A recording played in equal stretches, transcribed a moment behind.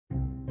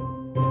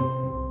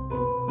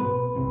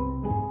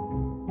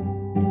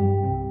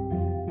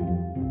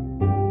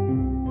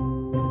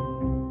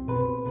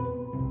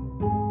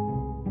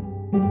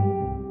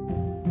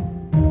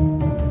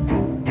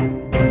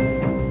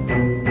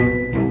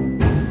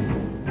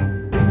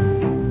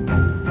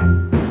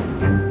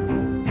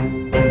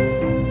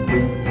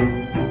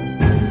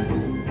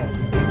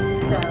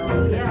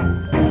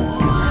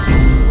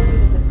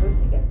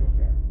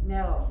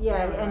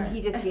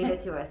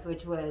it to us,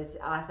 which was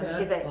awesome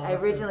because I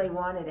awesome. originally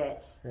wanted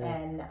it. Yeah.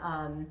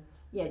 And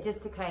yeah,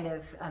 just to kind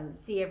of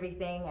see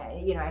everything.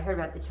 You know, I heard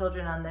about the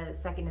children on the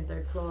second and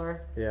third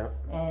floor. Yeah.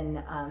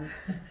 And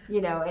you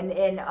know,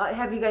 and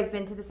have you guys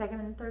been to the second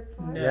and third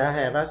floor? Yeah, I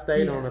have. I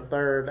stayed on the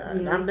third.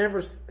 Really? I've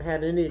never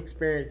had any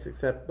experience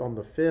except on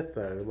the fifth,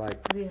 though. Like,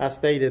 I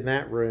stayed in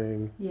that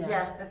room.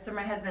 Yeah, that's where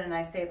my husband and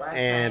I stayed last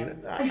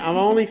and time.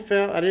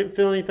 I didn't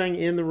feel anything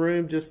in the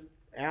room, just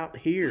out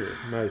here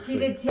mostly. She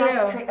did too.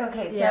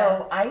 Okay,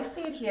 so I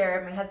stayed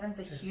here. My husband's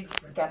a huge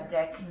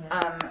skeptic.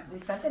 We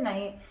spent the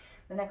night.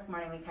 The next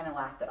morning, we kind of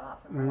laughed it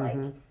off, and we're like,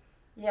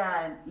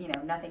 yeah, you know,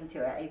 nothing to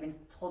it. I even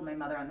told my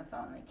mother on the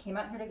phone. I came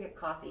out here to get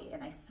coffee,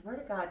 and I swear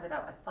to God,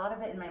 without a thought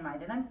of it in my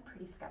mind, and I'm a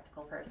pretty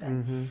skeptical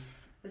person.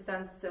 This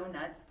sounds so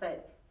nuts,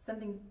 but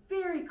something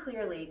very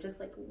clearly just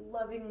like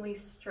lovingly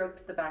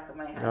stroked the back of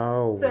my head.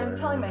 Oh, so I'm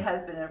telling my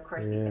husband, and of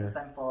course he thinks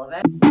I'm full of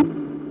it.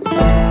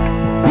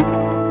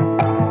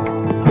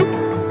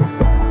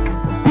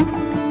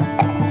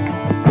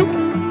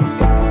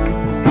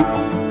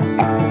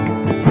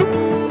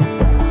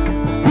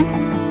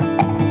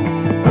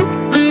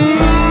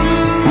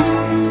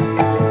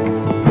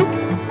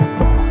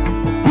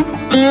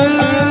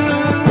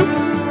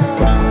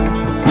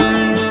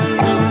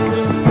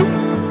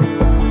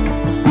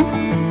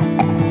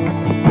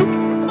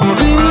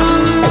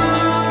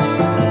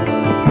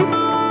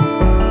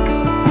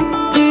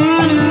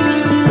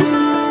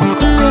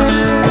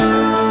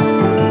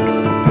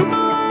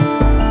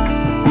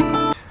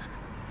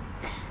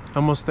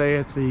 I'm gonna stay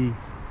at the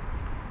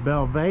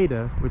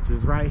Belvada, which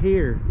is right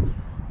here.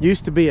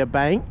 Used to be a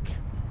bank.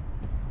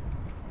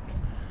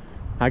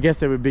 I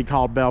guess it would be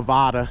called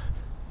Belvada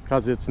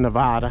because it's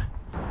Nevada.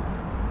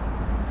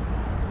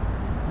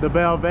 The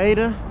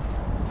Belvada,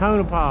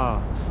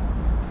 Tonopah,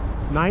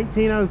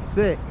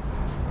 1906.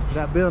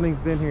 That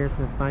building's been here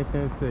since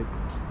 1906.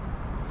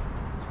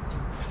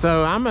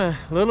 So I'm a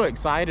little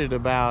excited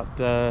about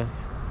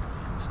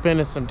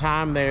spending some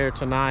time there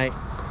tonight.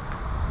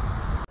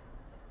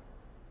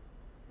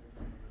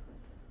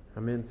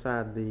 I'm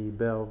inside the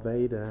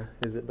Belvada.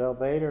 Is it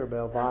Belvada or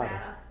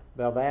Belvada?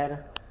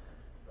 Belvada.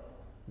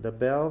 The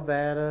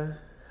Belvada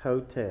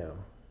Hotel.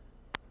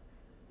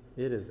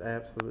 It is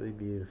absolutely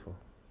beautiful.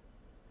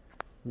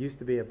 Used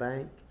to be a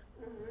bank.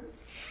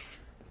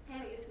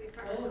 And it used to be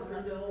part Oh,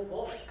 there's the old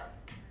vault.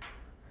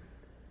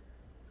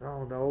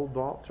 Oh, the old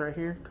vault's right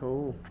here?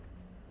 Cool.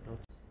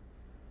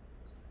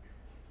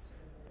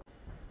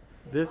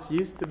 This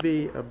used to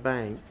be a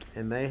bank,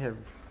 and they have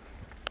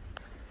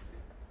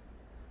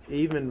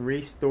even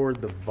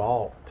restored the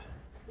vault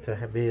to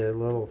be a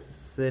little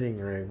sitting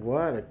room.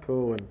 What a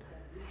cool one.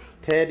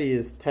 Teddy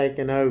is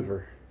taking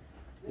over.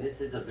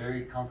 This is a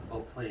very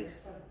comfortable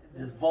place.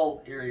 This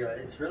vault area,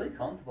 it's really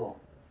comfortable.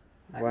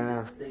 I can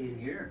just stay in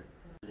here.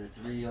 The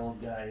three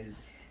old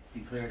guys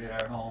declared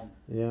it our home.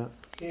 Yeah.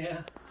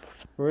 Yeah.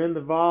 We're in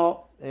the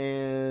vault,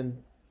 and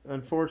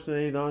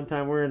unfortunately, the only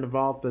time we're in the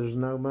vault, there's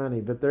no money.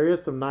 But there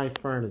is some nice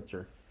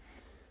furniture.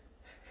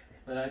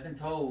 But I've been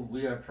told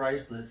we are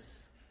priceless.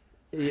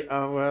 Yeah,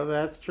 oh, well,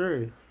 that's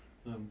true.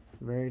 So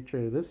Very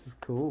true. This is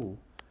cool.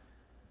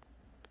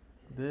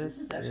 This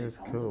is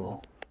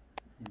cool.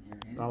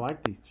 I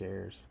like these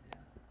chairs.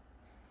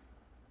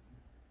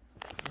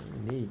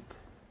 Very neat.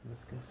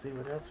 Let's go see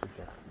what else we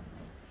got.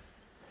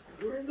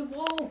 We're in the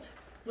vault.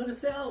 Let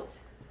us out.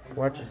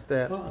 Watch your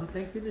step. Oh,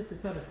 thank goodness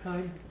it's not a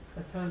time to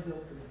open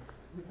it.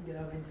 We can get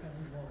out anytime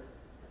we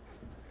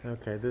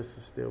want. Okay, this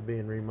is still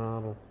being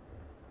remodeled.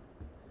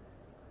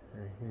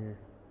 Right here.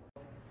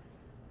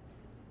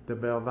 The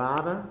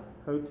Belvada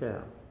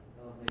Hotel.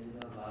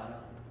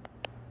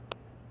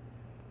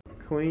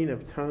 Queen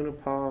of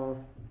Tonopah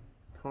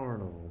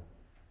Carnival.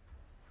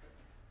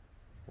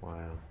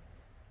 Wow.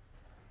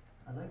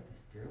 I like the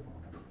stairwell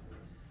on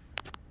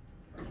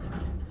this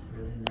place.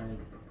 Really nice.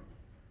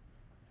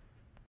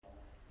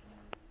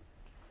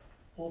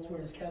 Walt's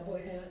wearing his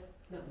cowboy hat,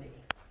 not me.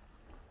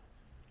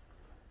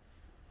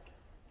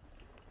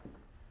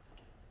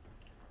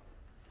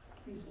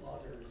 These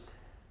loggers.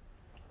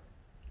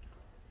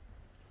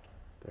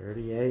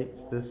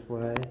 38's this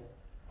way.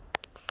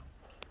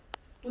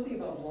 One thing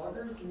about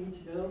loggers you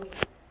need to know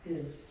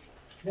is,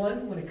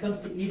 one, when it comes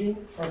to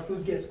eating, our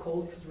food gets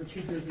cold because we're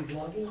too busy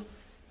vlogging.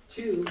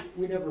 Two,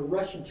 we never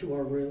rush into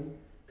our room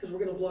because we're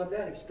going to vlog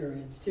that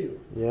experience too.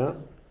 Yeah.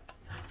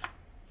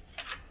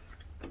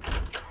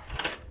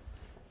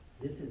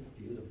 This is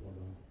beautiful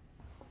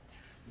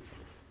though.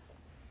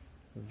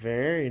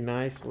 Very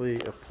nicely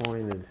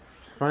appointed.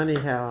 It's funny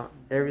how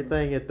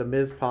everything at the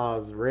Mizpah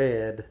is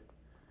red,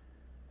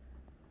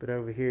 but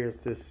over here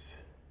it's this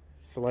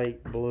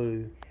slate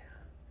blue.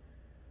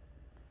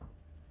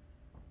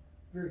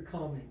 Very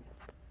calming.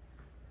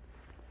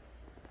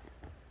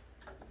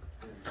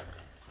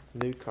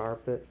 New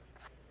carpet.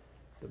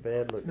 The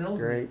bed looks Smells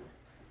great.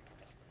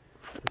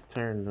 Let's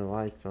turn the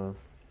lights on.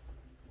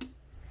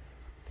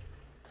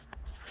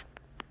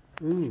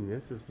 Ooh,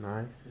 this is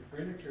nice. The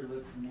furniture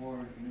looks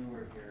more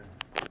newer here.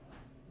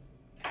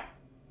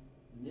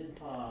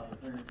 Mizpah, the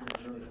furniture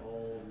is really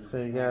old. So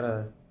you got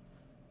a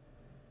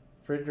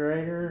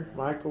refrigerator,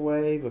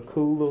 microwave, a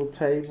cool little I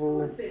table,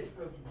 wouldn't say it's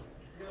rookie.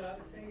 You know what I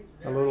would say? It's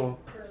a very little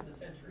turn of the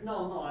century.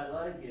 No, I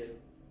like it.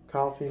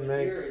 coffee But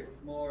maker. here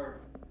it's more.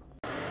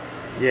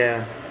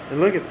 Yeah, and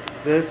look at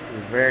this,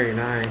 is very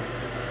nice.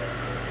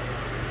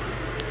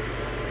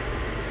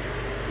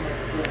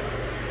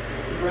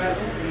 The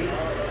grass is neat.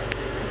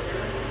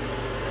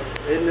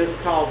 Isn't this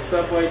called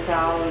subway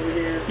tile over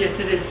here? Yes,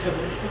 it is. So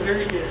it's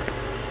very good.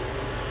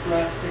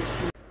 Grass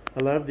texture. I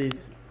love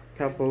these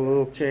couple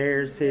little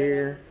chairs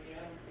here.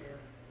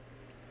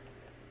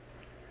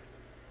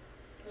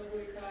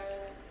 Subway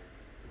tile.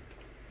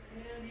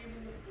 And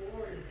even the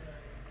floor is nice.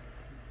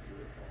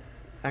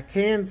 I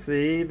can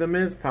see the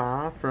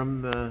mizpah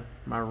from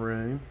my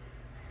room,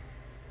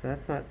 so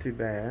that's not too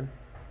bad.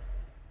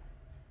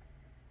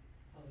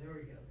 Oh, there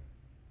we go.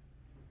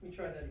 Let me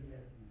try that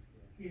again.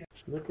 Yeah.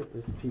 Look at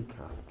this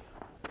peacock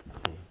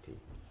painting.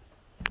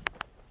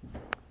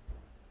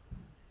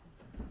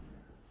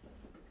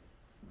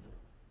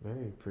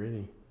 Very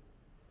pretty.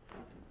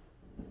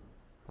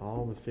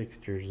 All the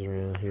fixtures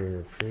around here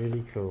are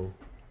pretty cool.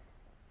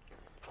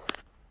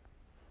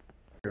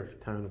 Of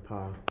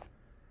Tonopah.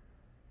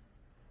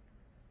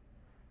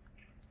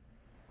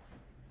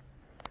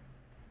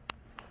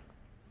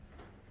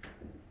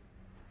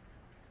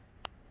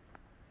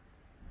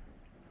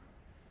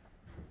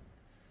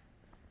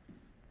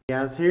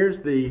 Guys, here's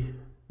the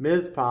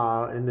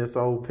mizpah in this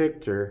old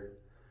picture,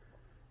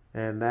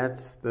 and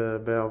that's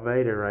the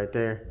Belvada right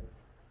there.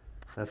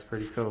 That's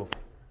pretty cool.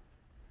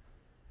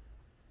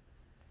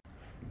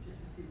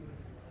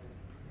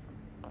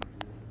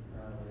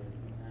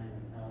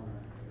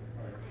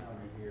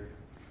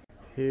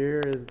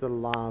 Here is the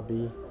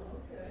lobby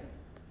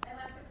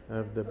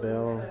of the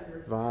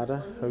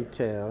Belvada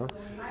Hotel.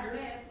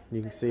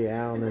 You can see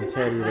Alan and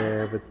Teddy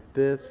there, but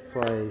this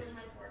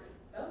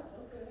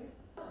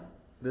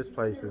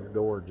place is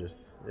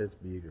gorgeous. It's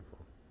beautiful.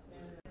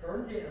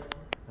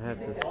 I have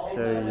to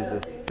show you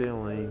the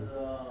ceiling,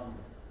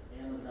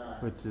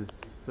 which is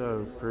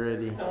so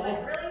pretty. What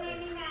really made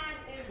me mad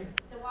is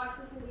the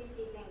Washington,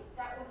 D.C. thing.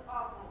 That was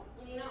awful.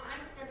 And you know,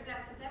 I'm scared to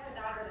death because I have a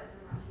daughter that's in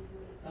Washington,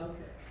 D.C.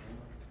 Okay.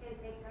 And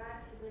thank God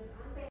she lives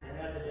on there. I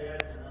had to do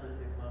it for another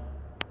 6 months.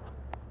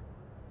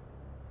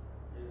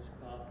 There's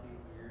coffee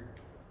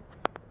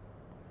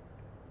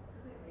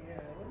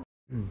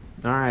here.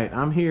 All right,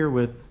 I'm here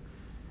with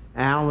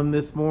Alan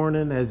this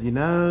morning. As you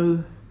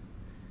know,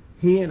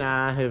 he and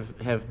I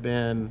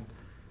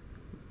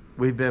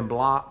we've been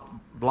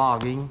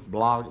vlogging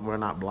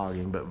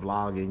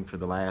for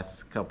the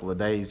last couple of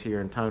days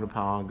here in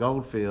Tonopah and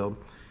Goldfield,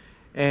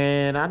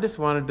 and I just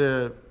wanted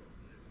to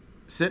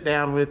sit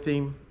down with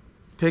him,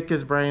 pick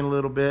his brain a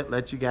little bit,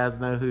 let you guys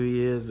know who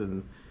he is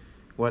and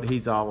what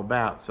he's all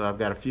about. So I've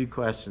got a few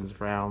questions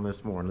for Alan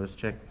this morning. Let's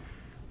check.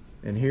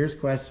 And here's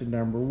question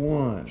number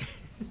one.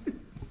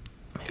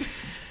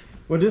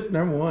 Well, just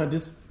number one,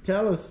 just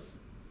tell us,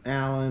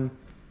 Alan,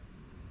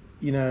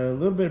 you know, a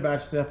little bit about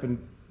yourself and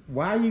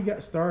why you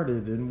got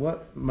started and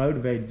what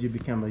motivated you to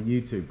become a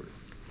YouTuber.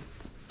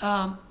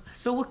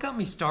 So what got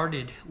me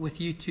started with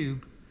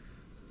YouTube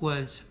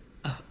was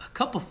a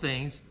couple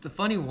things. The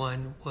funny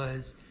one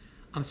was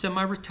I'm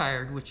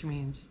semi-retired, which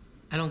means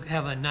I don't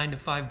have a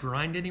 9-to-5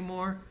 grind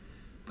anymore,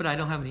 but I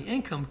don't have any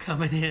income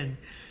coming in.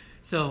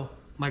 So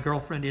my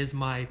girlfriend is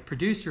my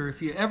producer.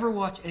 If you ever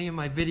watch any of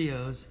my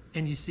videos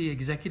and you see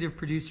executive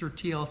producer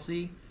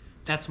TLC,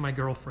 that's my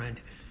girlfriend.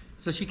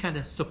 So she kind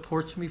of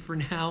supports me for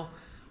now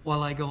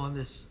while I go on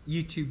this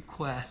YouTube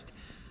quest.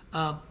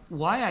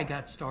 Why I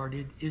got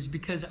started is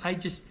because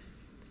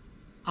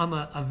I'm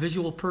a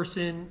visual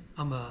person.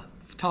 I'm a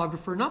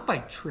photographer, not by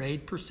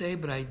trade per se,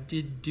 but I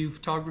did do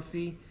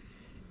photography,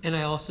 and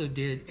I also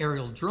did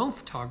aerial drone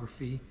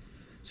photography.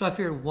 So I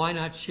figured, why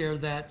not share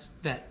that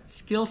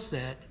skill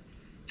set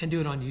and do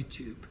it on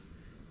YouTube?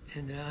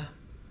 And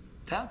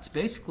that's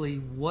basically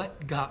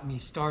what got me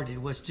started,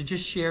 was to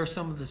just share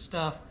some of the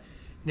stuff.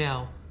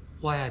 Now,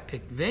 why I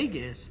picked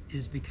Vegas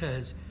is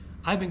because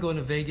I've been going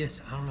to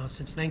Vegas, I don't know,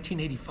 since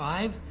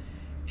 1985.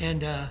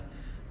 And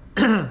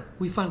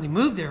we finally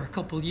moved there a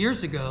couple of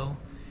years ago.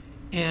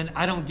 And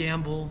I don't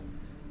gamble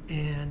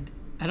and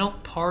I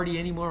don't party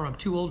anymore. I'm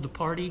too old to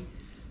party.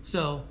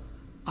 So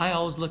I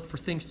always look for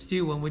things to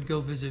do when we'd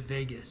go visit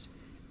Vegas.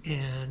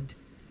 And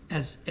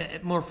as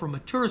more from a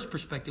tourist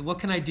perspective, what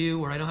can I do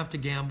where I don't have to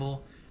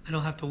gamble? I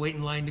don't have to wait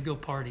in line to go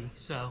party.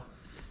 So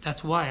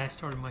that's why I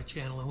started my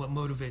channel and what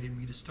motivated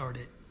me to start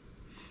it.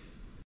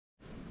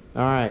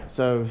 All right,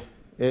 so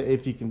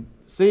if you can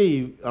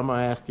see, I'm going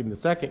to ask him the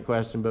second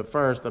question, but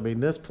first, I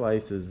mean, this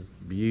place is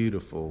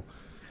beautiful.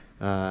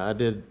 I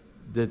did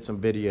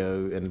some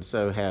video, and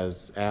so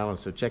has Alan,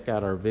 so check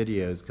out our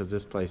videos because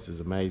this place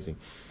is amazing.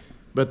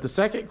 But the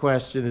second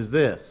question is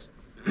this.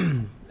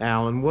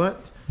 Alan,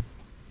 what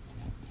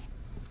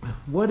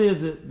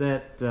is it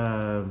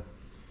that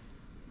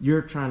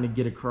you're trying to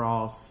get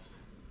across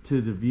to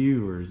the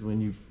viewers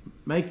when you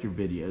make your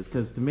videos?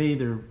 Because to me,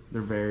 they're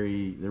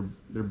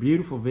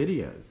beautiful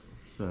videos.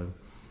 So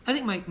I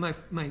think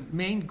my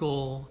main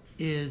goal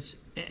is,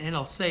 and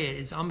I'll say it,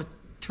 is I'm a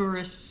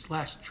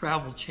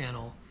tourist/travel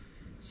channel.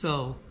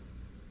 So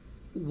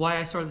why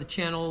I started the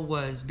channel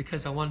was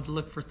because I wanted to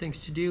look for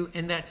things to do,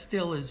 and that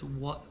still is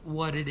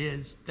what it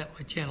is that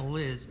my channel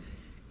is.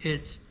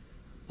 It's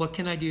what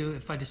can I do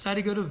if I decide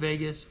to go to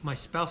Vegas, my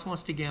spouse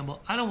wants to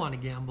gamble, I don't want to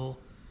gamble,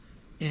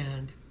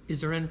 and is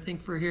there anything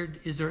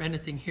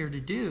here to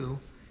do?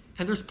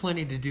 And there's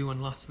plenty to do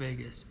in Las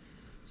Vegas.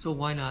 So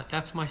why not?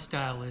 That's my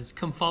style, is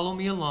come follow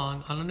me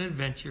along on an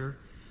adventure.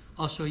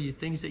 I'll show you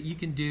things that you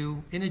can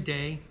do in a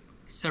day,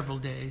 several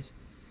days,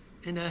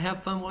 and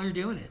have fun while you're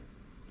doing it.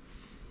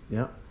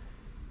 Yep.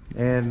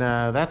 And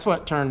that's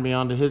what turned me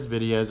on to his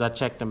videos. I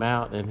checked them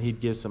out, and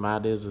he'd give some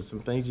ideas of some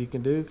things you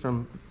can do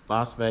from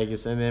Las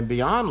Vegas and then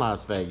beyond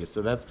Las Vegas.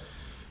 So that's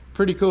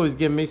pretty cool. He's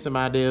giving me some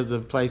ideas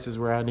of places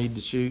where I need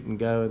to shoot and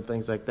go and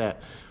things like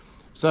that.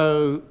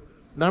 So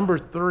number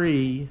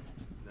 3,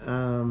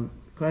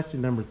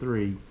 question number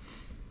 3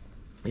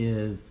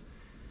 is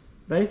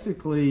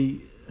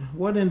basically,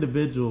 what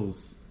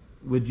individuals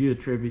would you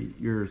attribute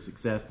your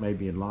success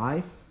maybe in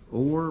life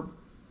or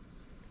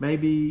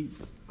maybe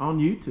on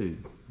YouTube?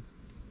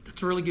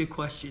 That's a really good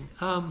question.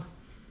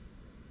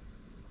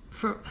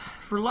 For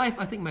life,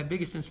 I think my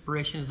biggest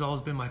inspiration has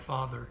always been my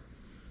father,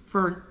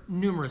 for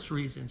numerous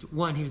reasons.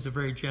 One, he was a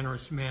very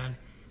generous man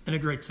and a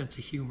great sense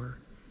of humor.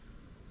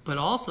 But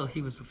also,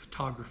 he was a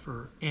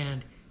photographer,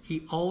 and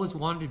he always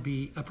wanted to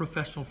be a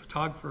professional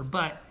photographer.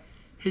 But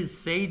his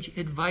sage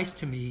advice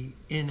to me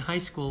in high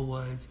school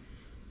was,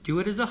 do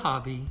it as a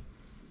hobby,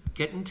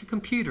 get into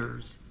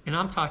computers, and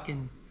I'm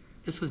talking,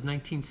 this was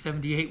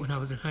 1978 when I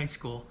was in high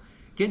school,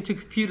 get into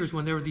computers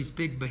when there were these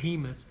big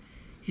behemoths.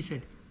 He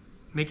said,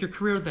 make your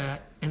career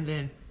that, and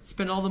then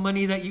spend all the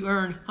money that you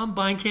earn on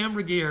buying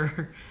camera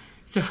gear.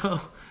 So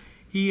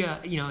he,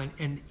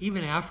 and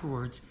even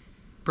afterwards,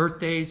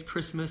 birthdays,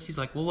 Christmas, he's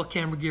like, well, what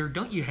camera gear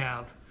don't you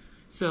have?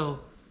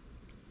 So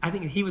I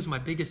think he was my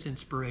biggest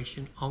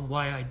inspiration on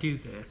why I do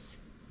this.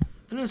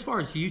 And then as far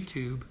as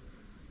YouTube,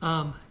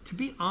 to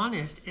be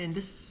honest, and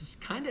this is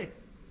kind of,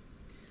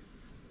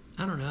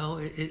 I don't know,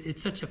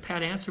 it's such a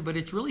pat answer, but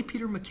it's really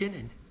Peter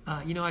McKinnon.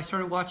 I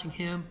started watching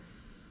him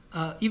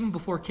even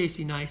before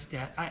Casey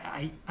Neistat.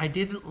 I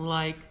didn't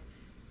like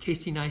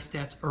Casey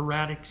Neistat's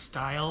erratic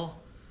style.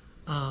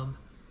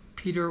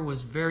 Peter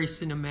was very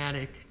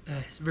cinematic,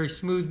 very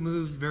smooth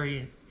moves,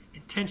 very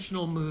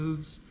intentional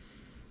moves.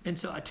 And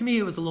so to me,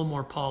 it was a little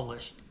more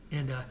polished.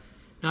 And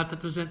not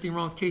that there's anything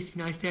wrong with Casey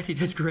Neistat. He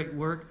does great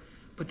work,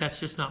 but that's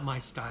just not my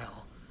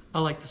style. I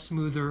like the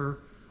smoother,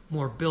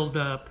 more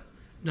build-up,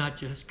 not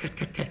just cut.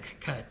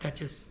 That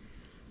just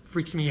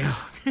freaks me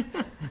out.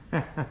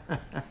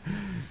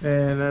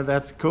 And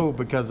that's cool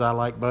because I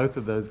like both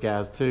of those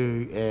guys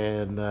too.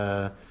 And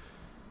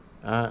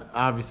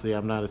obviously,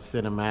 I'm not as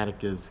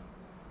cinematic as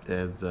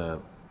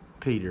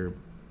Peter,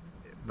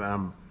 but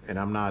I'm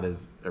not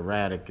as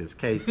erratic as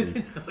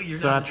Casey. No,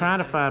 so I try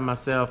to find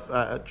myself,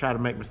 try to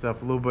make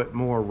myself a little bit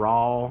more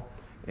raw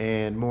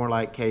and more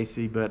like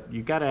Casey. But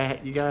you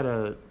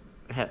gotta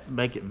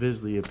make it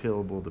visually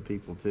appealable to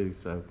people too.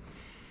 So,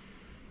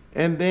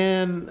 and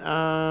then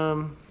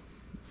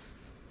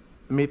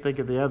let me think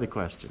of the other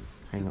question.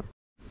 Hang on.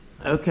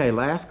 Okay,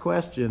 last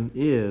question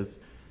is,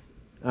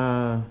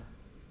 who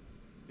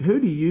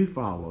do you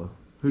follow?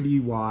 Who do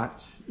you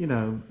watch?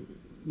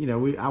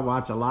 I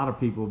watch a lot of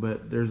people,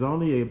 but there's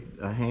only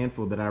a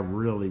handful that I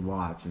really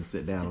watch and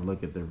sit down and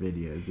look at their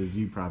videos, as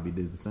you probably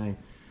do the same.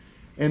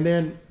 And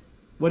then,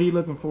 what are you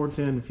looking forward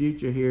to in the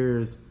future here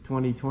as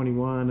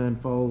 2021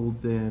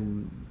 unfolds,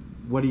 and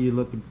what are you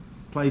looking,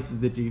 places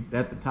that you,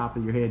 at the top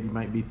of your head, you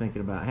might be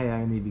thinking about, hey,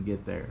 I need to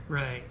get there?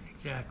 Right,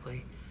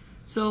 exactly.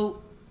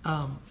 So,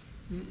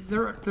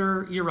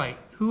 you're right.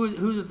 Who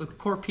are the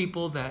core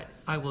people that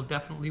I will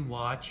definitely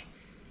watch?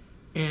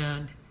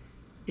 And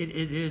it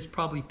is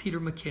probably Peter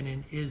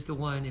McKinnon is the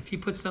one. If he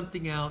puts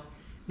something out,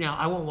 now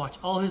I won't watch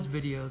all his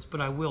videos, but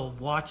I will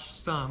watch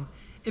some.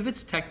 If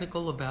it's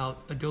technical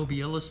about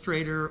Adobe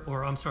Illustrator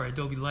or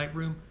Adobe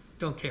Lightroom,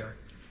 don't care.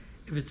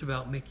 If it's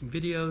about making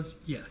videos,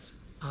 yes,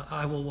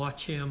 I will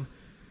watch him.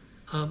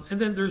 And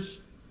then there's,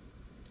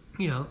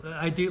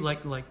 I do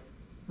like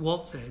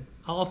Walt said,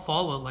 I'll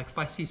follow. Like if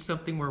I see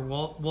something where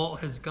Walt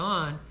has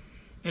gone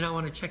and I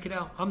want to check it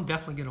out, I'm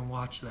definitely going to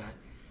watch that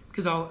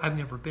because I've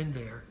never been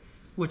there,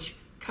 which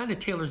kind of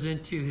tailors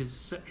into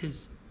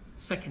his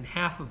second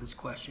half of his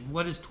question.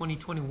 What does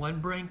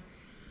 2021 bring?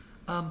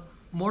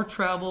 More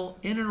travel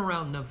in and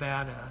around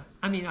Nevada.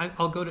 I mean,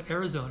 I'll go to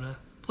Arizona,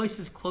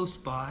 places close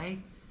by,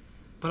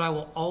 but I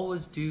will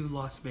always do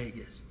Las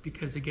Vegas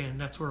because, again,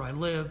 that's where I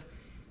live.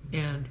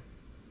 And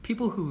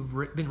people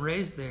who've been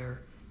raised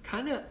there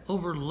kind of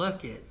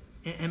overlook it.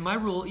 And my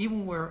rule,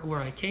 even where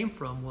I came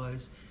from,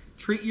 was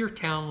treat your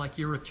town like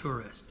you're a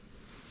tourist.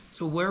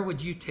 So where would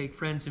you take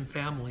friends and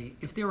family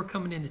if they were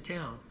coming into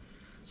town?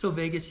 So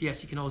Vegas,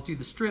 yes, you can always do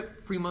the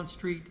Strip, Fremont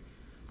Street,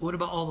 but what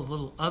about all the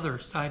little other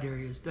side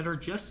areas that are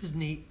just as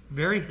neat,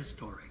 very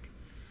historic?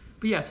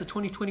 But yeah, so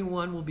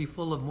 2021 will be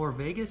full of more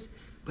Vegas,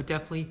 but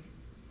definitely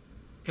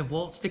if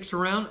Walt sticks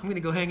around, I'm going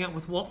to go hang out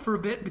with Walt for a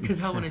bit because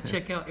I want to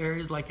check out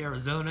areas like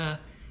Arizona,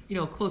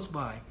 close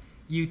by.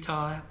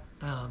 Utah,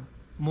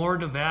 more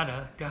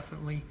Nevada,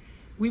 definitely.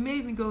 We may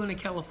even go into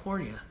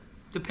California,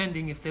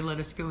 depending if they let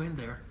us go in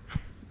there.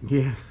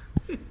 Yeah,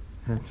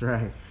 that's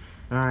right.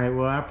 All right,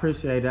 well, I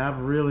appreciate it. I've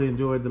really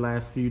enjoyed the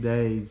last few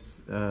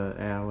days,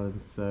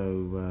 Alan,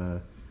 so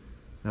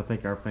I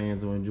think our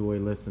fans will enjoy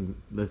listen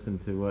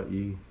to what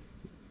you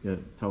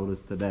told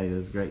us today.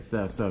 That's great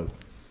stuff. So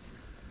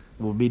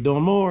we'll be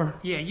doing more.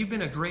 Yeah, you've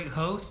been a great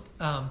host.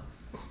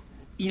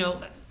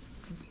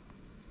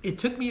 It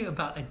took me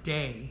about a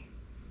day,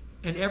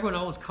 and everyone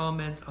always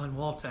comments on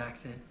Walt's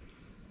accent.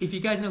 If you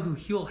guys know who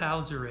Huel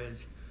Hauser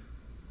is,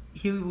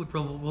 he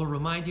will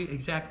remind you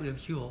exactly of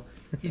Huel.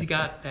 He's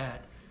got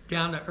that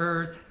down to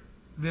earth,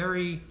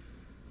 very,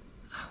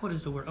 what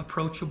is the word,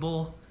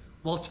 approachable.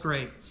 Walt's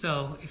great.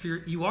 So if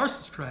you are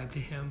subscribed to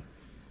him,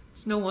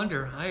 it's no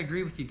wonder. I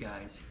agree with you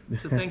guys.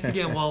 So thanks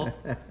again, Walt.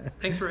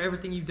 Thanks for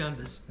everything you've done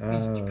these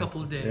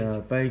couple of days. Yeah,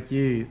 thank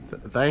you.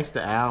 Thanks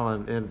to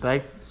Alan, and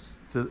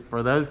thanks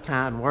for those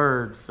kind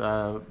words.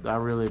 I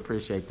really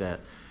appreciate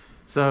that.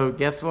 So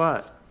guess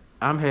what?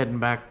 I'm heading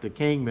back to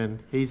Kingman.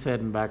 He's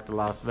heading back to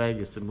Las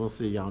Vegas, and we'll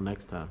see y'all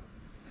next time.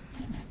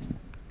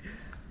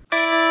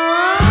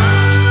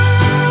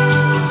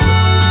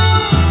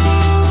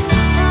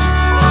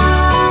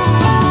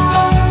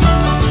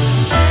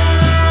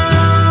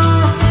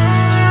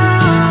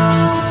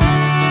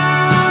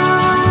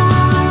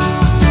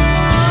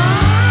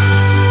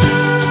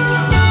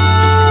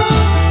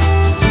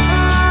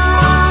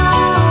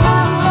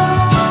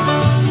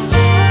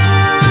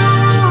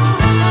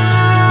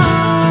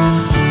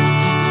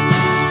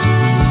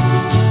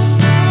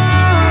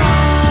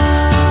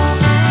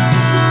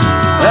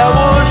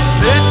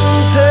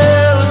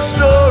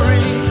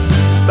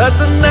 About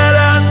the night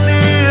I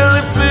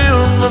nearly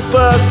filled my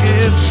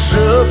pockets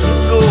up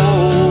with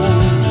gold,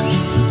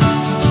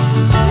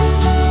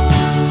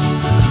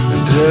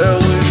 and I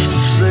wish the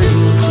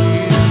same for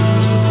you.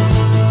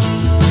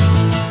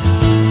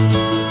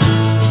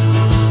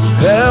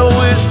 I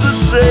wish the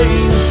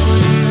same for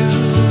you.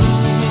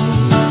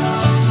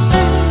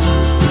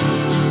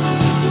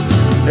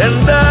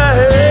 And I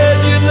had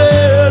you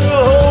there to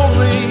hold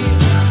me.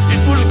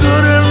 It was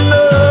good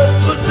enough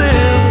for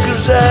them,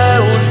 'cause I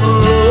was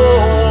alone.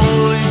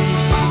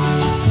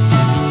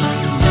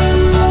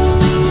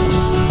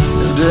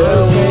 I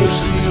was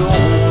the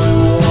only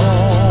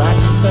one.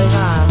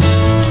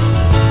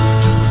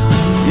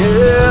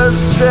 Yes,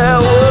 I